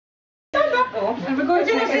And we're going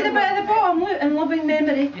to Did you see the bit at the bottom? Look, in loving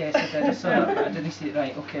memory. Yes, I did. I saw it. I didn't see it.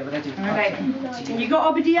 Right, okay, we're ready. Right. You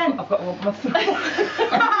got Obedy in? I've got to lump my throat.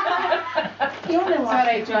 You only laugh.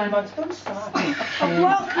 Alright, John, don't start. I've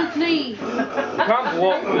walked the tree. Can't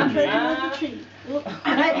walk the tree.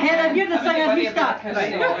 Right, Helen, you're the singer. You start.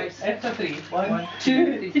 Right, after 3. 1,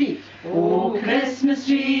 2, 3. Oh, Christmas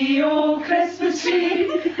tree,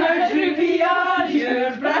 how droopy are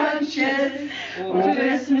your branches. Oh,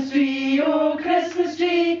 Christmas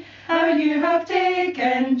tree, how you have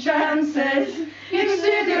taken chances. You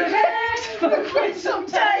stood your head for quite some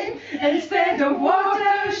time. Instead of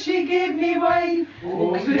water, she gave me wine.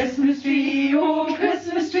 Oh, Christmas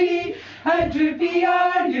tree, how droopy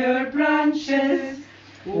are your branches.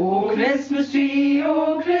 Oh, Christmas tree,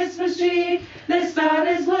 the star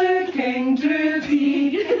is looking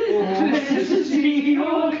droopy. Oh,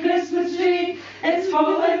 Christmas tree, it's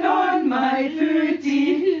fallen on my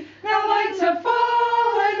footy. The lights have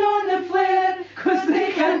fallen on the flare, 'cause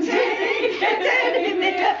they can't take it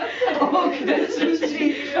anymore. Oh, Christmas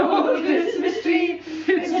tree,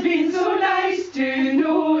 it's been so nice to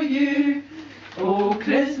know you. Oh,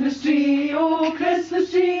 Christmas tree,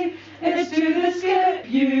 it's to the skip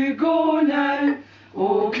you go now.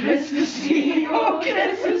 Oh, Christmas tree,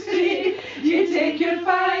 you take your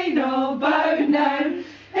final bow now.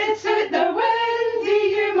 It's out the windy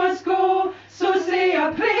you must go, so say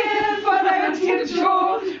a prayer for our dear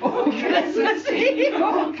Joe. Oh, Christmas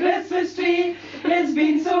tree, it's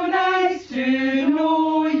been so nice to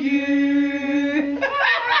know you.